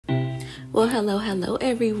Well, hello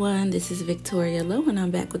everyone. This is Victoria Lowe and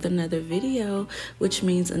I'm back with another video, which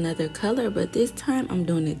means another color, but this time I'm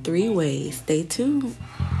doing it 3 ways. Stay tuned.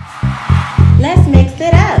 Let's mix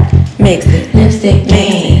it up. Mix it. Lipstick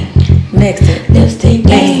game. Mix it. Lipstick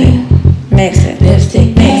game. Mix it.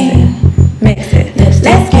 Lipstick game. Mix it.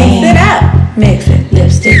 Let's mix it up. Mix it.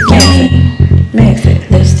 Lipstick game. Mix it.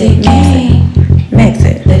 Lipstick game. Mix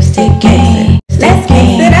it. Lipstick game. Let's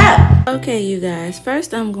mix it up. Okay, you guys,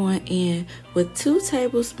 first I'm going in with 2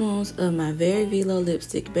 tablespoons of my Very Veelo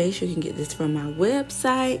lipstick base. You can get this from my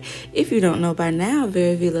website. If you don't know by now,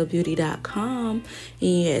 veryveelobeauty.com.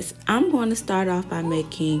 Yes, I'm going to start off by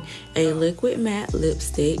making a liquid matte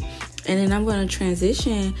lipstick, and then I'm going to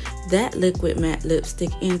transition that liquid matte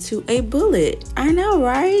lipstick into a bullet. I know,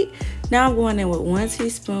 right? Now I'm going in with 1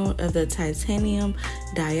 teaspoon of the titanium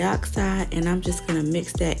dioxide, and I'm just going to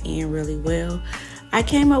mix that in really well. I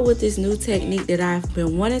came up with this new technique that I've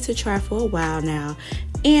been wanting to try for a while now,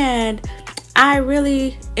 and I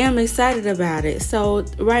really am excited about it. So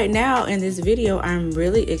right now in this video, I'm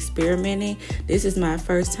really experimenting. This is my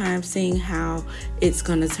first time seeing how it's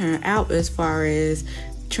going to turn out as far as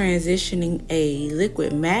transitioning a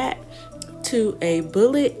liquid matte to a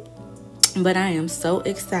bullet, but I am so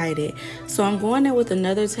excited. So I'm going in with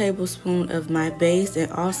another tablespoon of my base and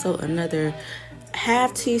also another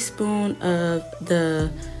teaspoon of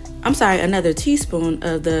the another teaspoon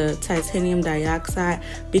of the titanium dioxide,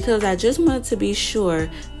 because I just wanted to be sure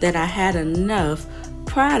that I had enough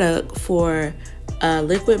product for a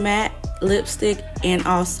liquid matte lipstick and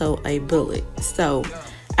also a bullet. So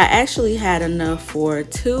I actually had enough for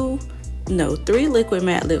 3 liquid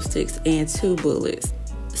matte lipsticks and 2 bullets.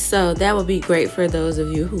 So that would be great for those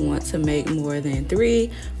of you who want to make more than 3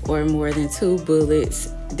 or more than 2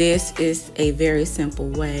 bullets. This is a very simple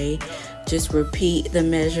way. Just repeat the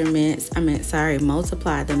measurements.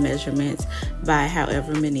 Multiply the measurements by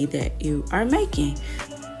however many that you are making.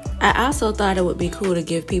 I also thought it would be cool to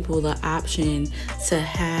give people the option to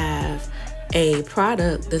have a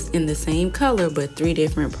product that's in the same color but 3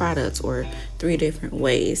 different products or 3 different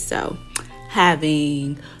ways. So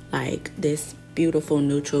having like this beautiful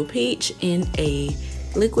neutral peach in a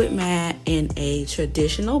liquid matte, in a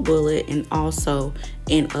traditional bullet, and also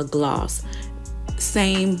in a gloss.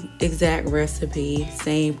 Same exact recipe,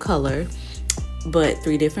 same color, but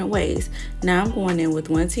 3 different ways. Now I'm going in with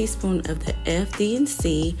 1 teaspoon of the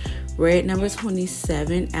FD&C Red number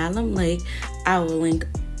 27 Alum Lake. I will link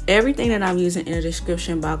everything that I'm using in the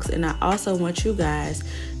description box, and I also want you guys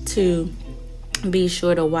to be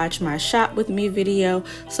sure to watch my shop with me video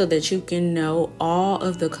so that you can know all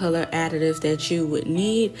of the color additives that you would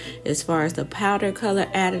need as far as the powder color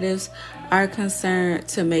additives are concerned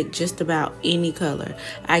to make just about any color.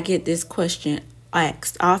 I get this question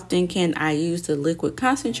asked often: can I use the liquid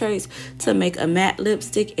concentrates to make a matte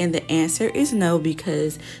lipstick? And the answer is no,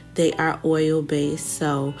 because they are oil based.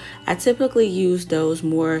 So I typically use those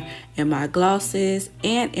more in my glosses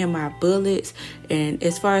and in my bullets. And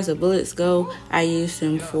as far as the bullets go, I use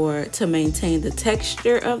them to maintain the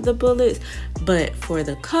texture of the bullets. But for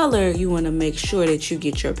the color, you want to make sure that you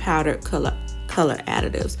get your powdered color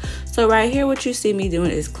additives. So right here, what you see me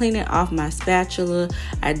doing is cleaning off my spatula.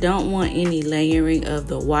 I don't want any layering of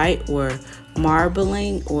the white or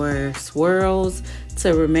marbling or swirls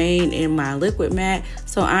to remain in my liquid matte.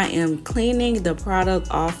 So I am cleaning the product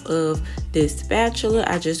off of this spatula.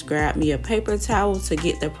 I just grabbed me a paper towel to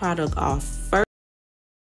get the product off first.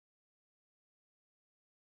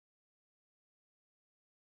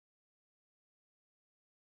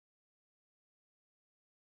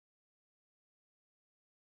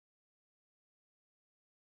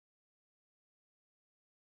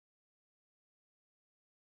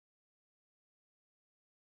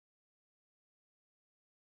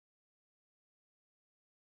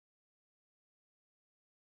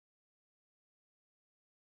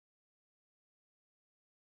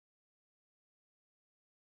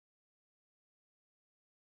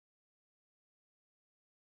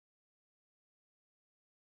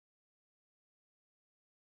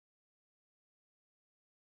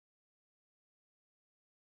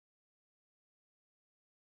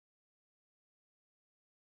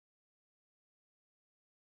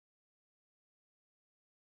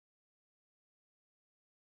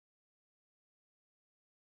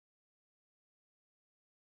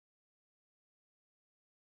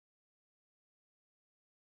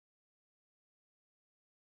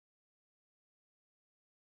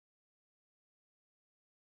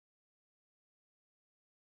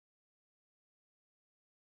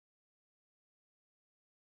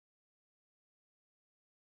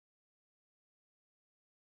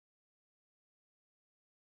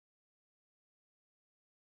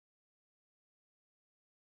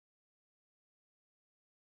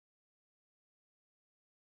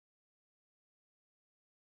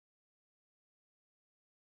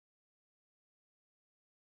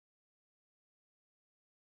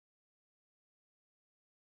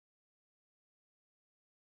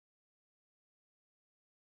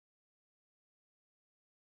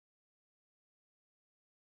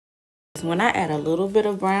 when I add a little bit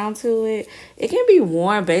of brown to it, it can be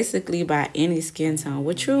worn basically by any skin tone.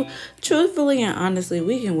 Which truthfully and honestly,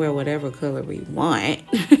 we can wear whatever color we want.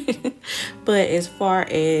 But as far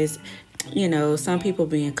as, you know, some people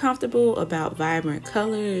being comfortable about vibrant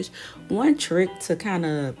colors, one trick to kind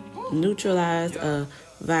of neutralize a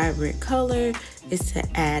vibrant color is to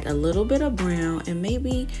add a little bit of brown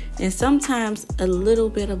and sometimes a little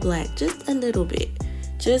bit of black, just a little bit,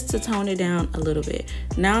 just to tone it down a little bit.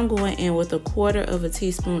 Now I'm going in with 1/4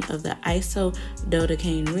 teaspoon of the ISO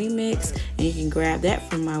Dodecaine Remix, and you can grab that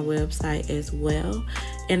from my website as well.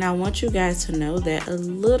 And I want you guys to know that a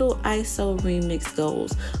little ISO remix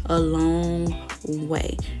goes a long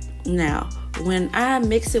way. Now, when I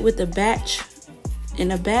mix it with the batch,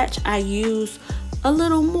 in a batch I use a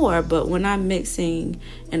little more, but when I'm mixing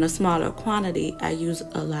in a smaller quantity, I use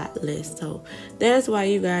a lot less. So that's why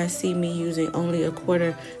you guys see me using only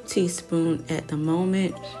 1/4 teaspoon at the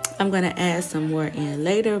moment. I'm gonna add some more in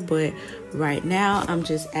later, but right now I'm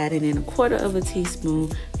just adding in 1/4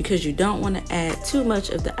 teaspoon because you don't want to add too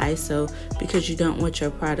much of the ISO because you don't want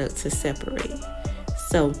your product to separate.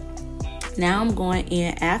 So now I'm going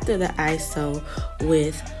in after the ISO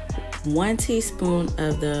with 1 teaspoon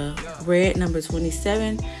of the red number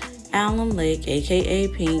 27 Alum Lake, aka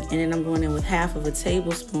pink, and then I'm going in with 1/2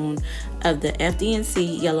 tablespoon of the FD&C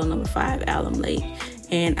yellow number 5 Alum Lake.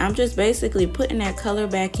 And I'm just basically putting that color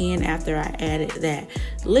back in after I added that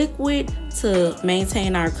liquid to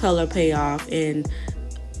maintain our color payoff, and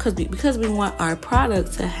because we want our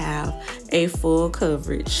product to have a full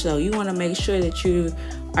coverage. So you want to make sure that you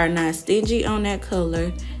are not stingy on that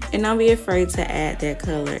color, and don't be afraid to add that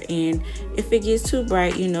color. And if it gets too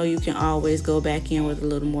bright, you know, you can always go back in with a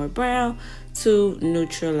little more brown to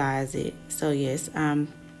neutralize it. So yes, I'm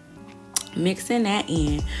mixing that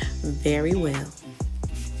in very well.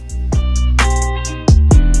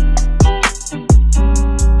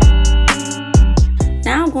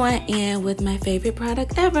 Now I'm going in with my favorite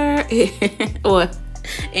product ever, or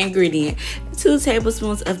ingredient, 2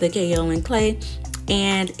 tablespoons of the kaolin clay.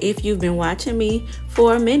 And if you've been watching me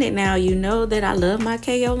for a minute now, you know that I love my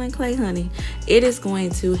kaolin clay, honey. It is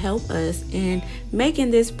going to help us in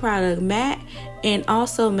making this product matte and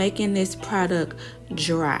also making this product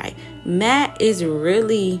dry. Matte is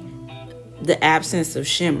really the absence of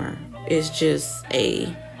shimmer. It's just a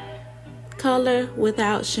color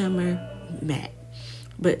without shimmer, matte.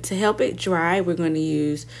 But to help it dry, we're going to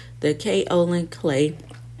use the kaolin clay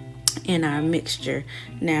in our mixture.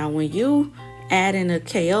 Now, when you add in a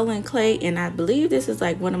kaolin clay, and I believe this is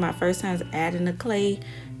like one of my first times adding a clay,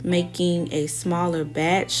 making a smaller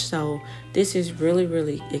batch, so this is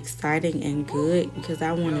really exciting and good because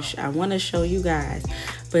I want to show you guys.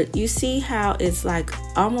 But you see how it's like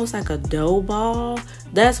almost like a dough ball?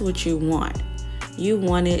 That's what you want. You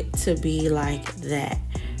want it to be like that.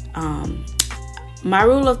 My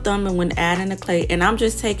rule of thumb when adding the clay, and I'm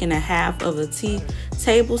just taking 1/2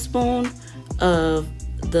 tablespoon of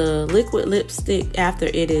the liquid lipstick after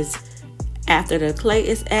the clay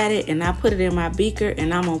is added, and I put it in my beaker,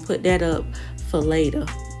 and I'm gonna put that up for later.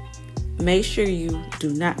 Make sure you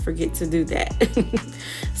do not forget to do that.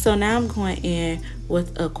 So now I'm going in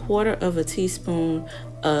with 1/4 teaspoon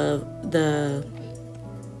of the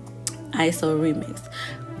ISO remix.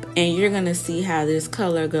 And you're going to see how this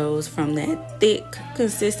color goes from that thick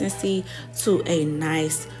consistency to a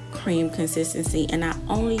nice cream consistency. And I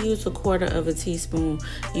only use 1/4 teaspoon,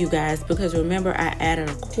 you guys, because remember I added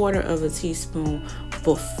 1/4 teaspoon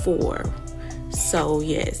before. So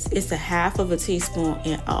yes, it's 1/2 teaspoon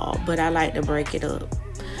in all, but I like to break it up.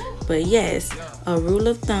 But yes, a rule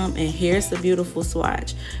of thumb, and here's the beautiful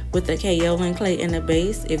swatch with the kaolin clay in the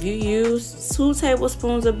base. If you use 2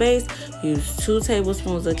 tablespoons of base, use 2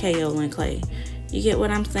 tablespoons of kaolin clay. You get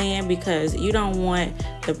what I'm saying? Because you don't want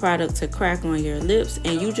the product to crack on your lips,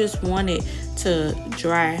 and you just want it to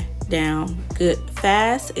dry down good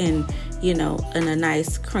fast, and you know, in a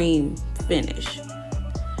nice cream finish.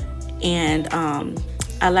 And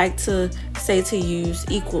I like to say to use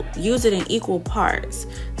it in equal parts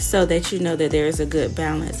so that you know that there is a good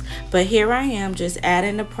balance. But here I am just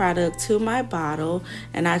adding the product to my bottle,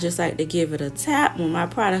 and I just like to give it a tap. When my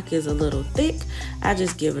product is a little thick, I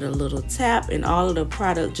just give it a little tap, and all of the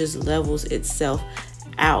product just levels itself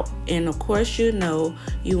out. And of course, you know,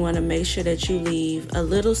 you want to make sure that you leave a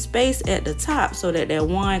little space at the top so that that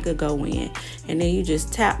wine could go in, and then you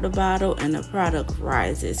just tap the bottle and the product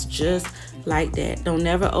rises just like that. Don't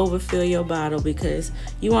never overfill your bottle because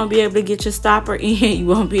you won't be able to get your stopper in, you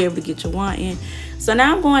won't be able to get your wine in. So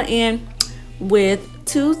now I'm going in with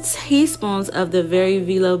 2 teaspoons of the Very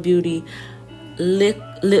Veelo Beauty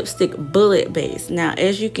lipstick bullet base. Now,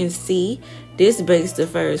 as you can see, this base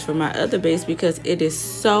differs from my other base because it is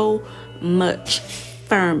so much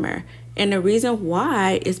firmer. And the reason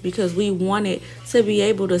why is because we want it to be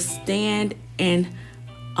able to stand and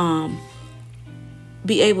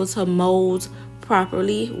be able to mold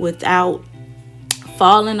properly without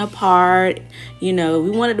falling apart. You know, we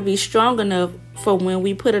want it to be strong enough for when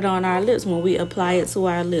we put it on our lips, when we apply it to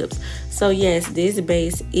our lips. So yes, this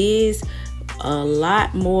base is a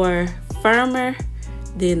lot more firmer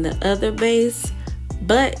than the other base,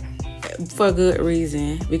 but for good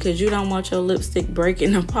reason, because you don't want your lipstick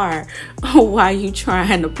breaking apart while you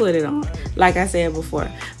trying to put it on, like I said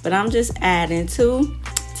before. But I'm just adding 2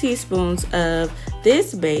 teaspoons of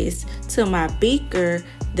this base to my beaker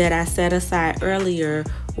that I set aside earlier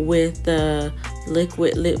with the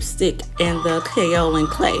liquid lipstick and the kaolin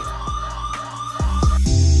clay.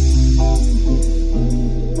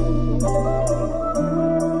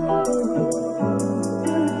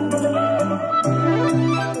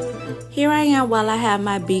 Here I am while I have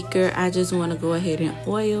my beaker. I just want to go ahead and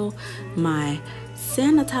oil my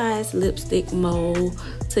sanitized lipstick mold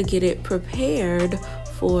to get it prepared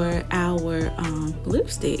for our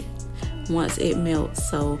lipstick once it melts.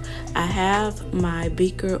 So I have my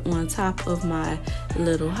beaker on top of my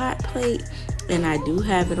little hot plate, and I do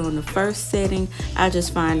have it on the first setting. I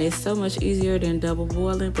just find it so much easier than double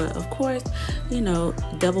boiling, but of course, you know,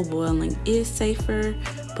 double boiling is safer.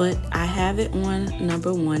 But I have it on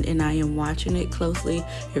number 1 and I am watching it closely.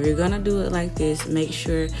 If you're gonna do it like this, make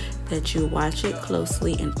sure that you watch it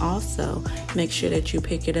closely, and also make sure that you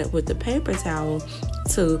pick it up with the paper towel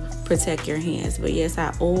to protect your hands. But yes,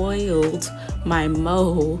 I oiled my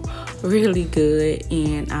mold really good,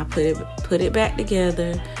 and I put it back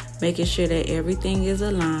together, making sure that everything is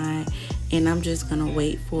aligned, and I'm just gonna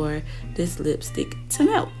wait for this lipstick to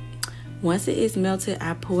melt. Once it is melted,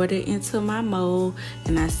 I poured it into my mold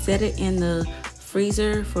and I set it in the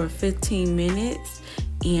freezer for 15 minutes.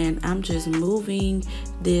 And I'm just moving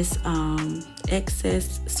this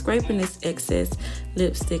scraping this excess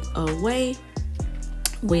lipstick away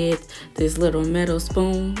with this little metal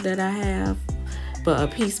spoon that I have. But a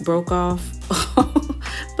piece broke off.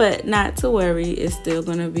 But not to worry, it's still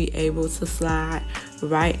gonna be able to slide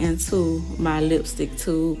right into my lipstick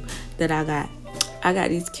tube that I got. I got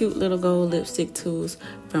these cute little gold lipstick tubes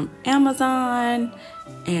from Amazon,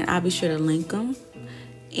 and I'll be sure to link them.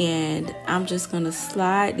 And I'm just gonna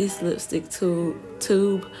slide this lipstick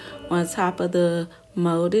tube on top of the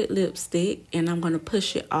molded lipstick, and I'm gonna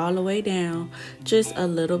push it all the way down. Just a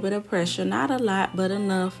little bit of pressure, not a lot, but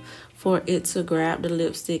enough for it to grab the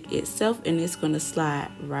lipstick itself, and it's gonna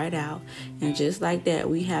slide right out. And just like that,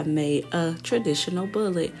 we have made a traditional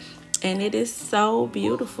bullet, and it is so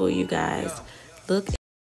beautiful, you guys. Look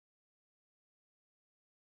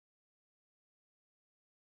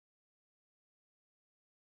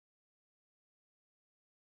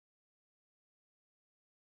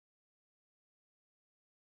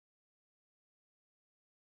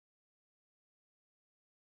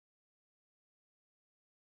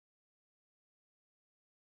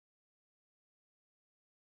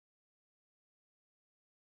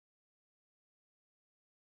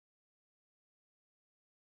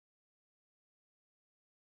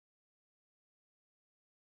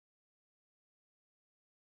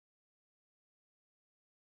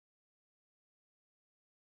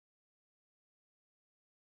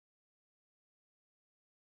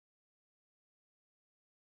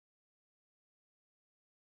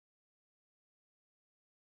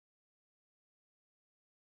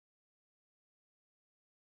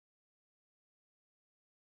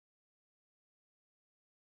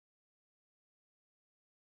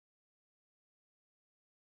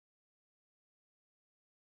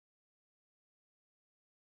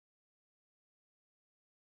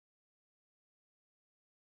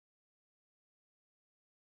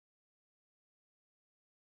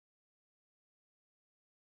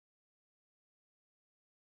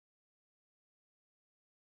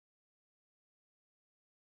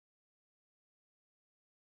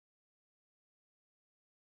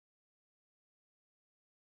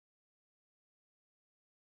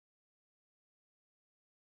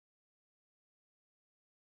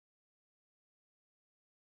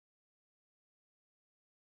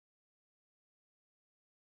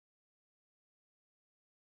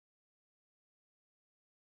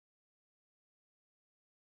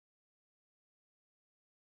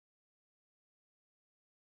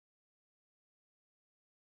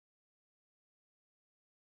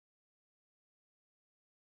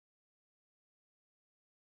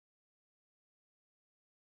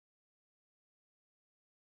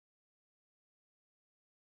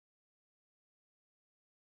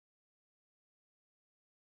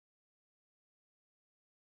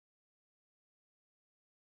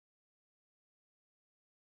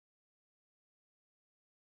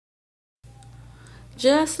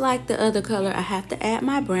Just like the other color, I have to add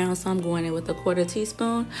my brown, so I'm going in with a 1/4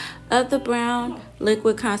 teaspoon of the brown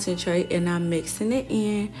liquid concentrate, and I'm mixing it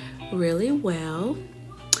in really well.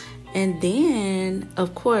 And then,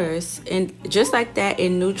 of course, and just like that, it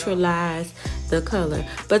neutralized the color.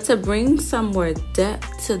 But to bring some more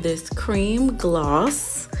depth to this cream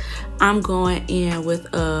gloss, I'm going in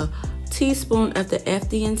with a teaspoon of the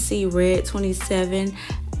FD&C Red 27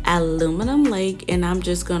 Alum Lake, and I'm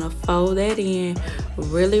just gonna fold that in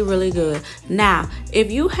really good. Now,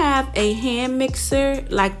 if you have a hand mixer,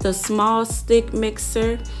 like the small stick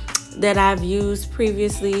mixer that I've used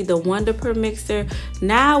previously, the Wonderper mixer,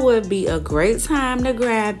 now would be a great time to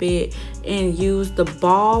grab it and use the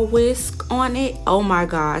ball whisk on it. Oh my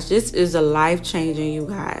gosh, this is a life-changing, you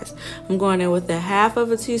guys. I'm going in with a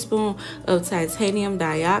 1/2 teaspoon of titanium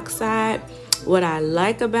dioxide. What I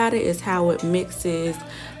like about it is how it mixes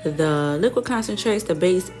the liquid concentrates, the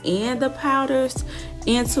base, and the powders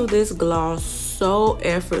into this gloss so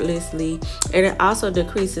effortlessly. And it also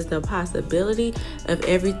decreases the possibility of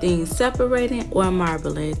everything separating or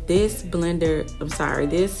marbling. This blender,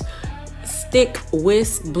 this stick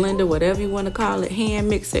whisk blender, whatever you want to call it, hand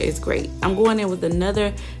mixer, is great. I'm going in with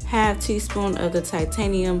another 1/2 teaspoon of the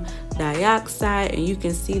titanium dioxide, and you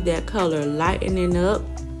can see that color lightening up,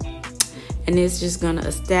 and it's just gonna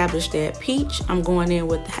establish that peach. I'm going in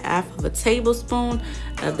with 1/2 tablespoon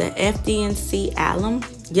of the FD&C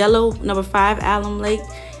Yellow No. 5 Alum Lake,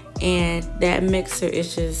 and that mixer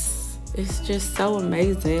is it's just so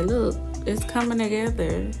amazing. Look, it's coming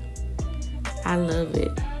together. I love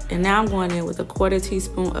it. And now I'm going in with a 1/4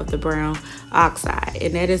 teaspoon of the brown Oxide,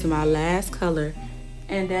 and that is my last color,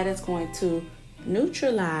 and that is going to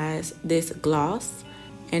neutralize this gloss,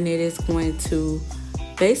 and it is going to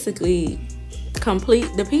basically complete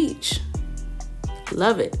the peach.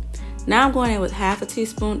 Love it. Now I'm going in with 1/2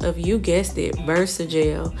 teaspoon of, you guessed it,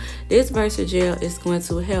 Versagel. This Versagel is going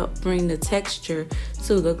to help bring the texture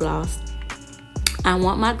to the gloss. I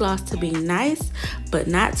want my gloss to be nice but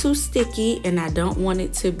not too sticky, and I don't want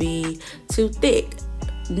it to be too thick.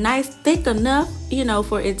 Nice, thick enough, you know,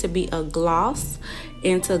 for it to be a gloss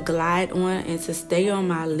and to glide on and to stay on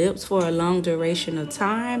my lips for a long duration of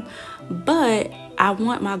time. But I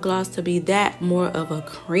want my gloss to be that more of a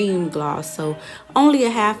cream gloss, so only a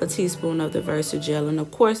 1/2 teaspoon of the Versagel. And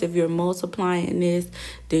of course, if you're multiplying this,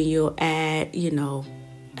 then you'll add, you know,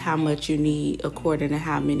 how much you need according to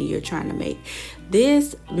how many you're trying to make.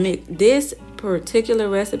 This particular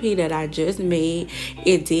recipe that I just made,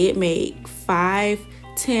 it did make 5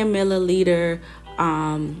 10-milliliter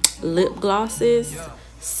lip glosses,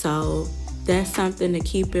 so that's something to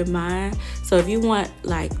keep in mind. So if you want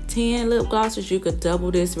like 10 lip glosses, you could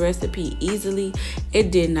double this recipe easily.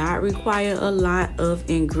 It did not require a lot of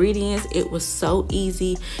ingredients. It was so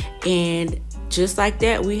easy, and just like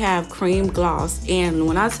that, we have cream gloss. And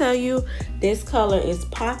when I tell you this color is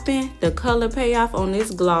popping, the color payoff on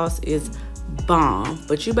this gloss is bomb,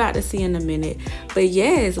 but you about to see in a minute. But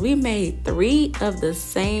yes, we made 3 of the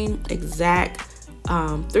same exact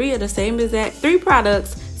three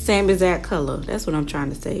products, same exact color. That's what I'm trying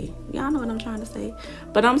to say. Y'all know what I'm trying to say.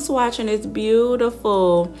 But I'm swatching this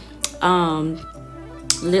beautiful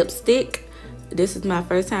lipstick. This is my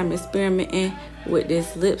first time experimenting with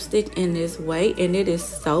this lipstick in this way, and it is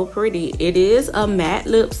so pretty. It is a matte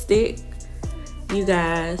lipstick, you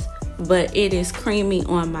guys, but it is creamy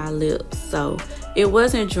on my lips, so it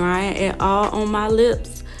wasn't drying at all on my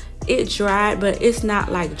lips. It dried, but it's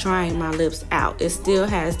not like drying my lips out. It still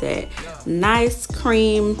has that nice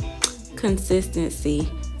cream consistency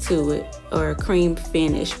to it, or a cream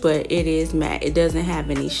finish, but it is matte. It doesn't have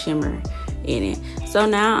any shimmer in it. So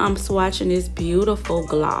now I'm swatching this beautiful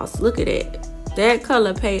gloss. Look at it. That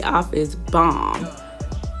color payoff is bomb.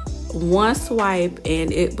 One swipe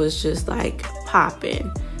and it was just like popping,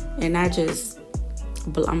 and I'm just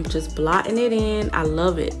blotting it in. I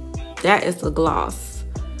love it. That is the gloss,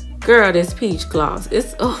 girl. This peach gloss,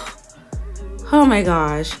 it's oh my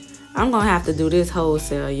gosh. I'm gonna have to do this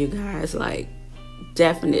wholesale, you guys, like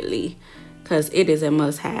definitely, because it is a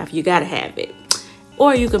must-have. You gotta have it,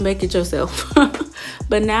 or you can make it yourself.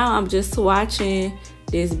 But now I'm just swatching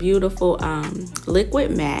this beautiful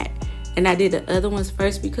liquid matte, and I did the other ones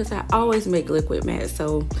first because I always make liquid matte,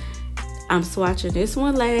 so I'm swatching this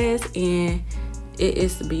one last, and it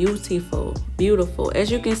is beautiful.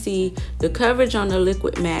 As you can see, the coverage on the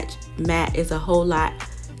liquid matte is a whole lot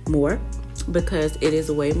more because it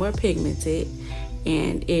is way more pigmented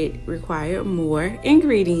and it required more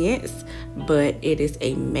ingredients, but it is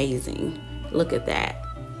amazing. Look at that.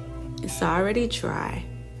 It's already dry,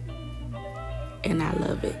 and I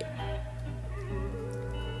love it.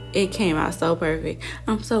 it came out so perfect.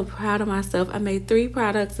 I'm so proud of myself. I made 3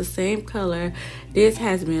 products the same color. This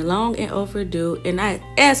has been long and overdue, and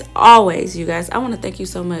as always, you guys, I want to thank you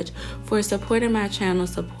so much for supporting my channel,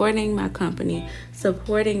 supporting my company,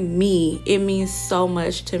 supporting me. It means so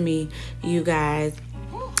much to me, you guys.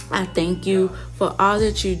 I thank you for all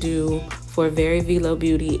that you do for Very Veelo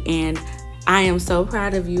Beauty, and I am so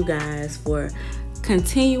proud of you guys for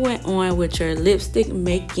continuing on with your lipstick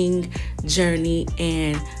making journey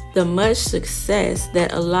and the much success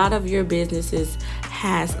that a lot of your businesses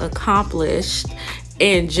has accomplished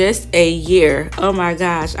in just a year. Oh my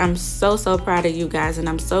gosh, I'm so proud of you guys, and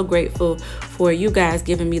I'm so grateful for you guys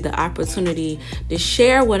giving me the opportunity to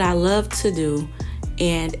share what I love to do.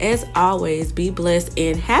 And as always, be blessed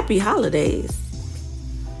and happy holidays.